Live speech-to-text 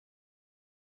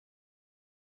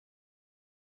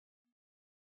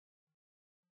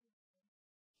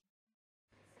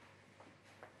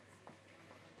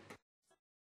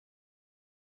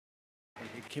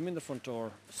came in the front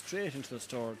door, straight into the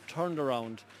store, turned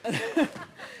around.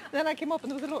 Then I came up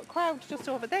and there was a little crowd just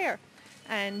over there.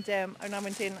 And when I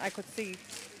went in, I could see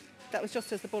that was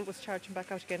just as the bull was charging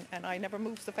back out again, and I never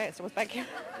moved so fast. I was back here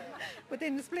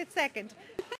within a split second.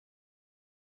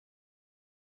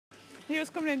 He was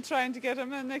coming in trying to get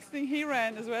him, and next thing he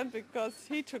ran as well because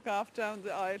he took off down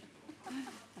the aisle.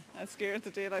 I scared the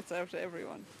daylights out of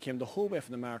everyone. Came the whole way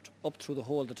from the mart, up through the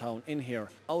whole of the town, in here,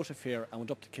 out of here, and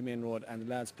went up to Kimane Road, and the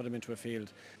lads put him into a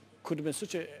field. Could have been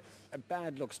such a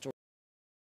bad luck story.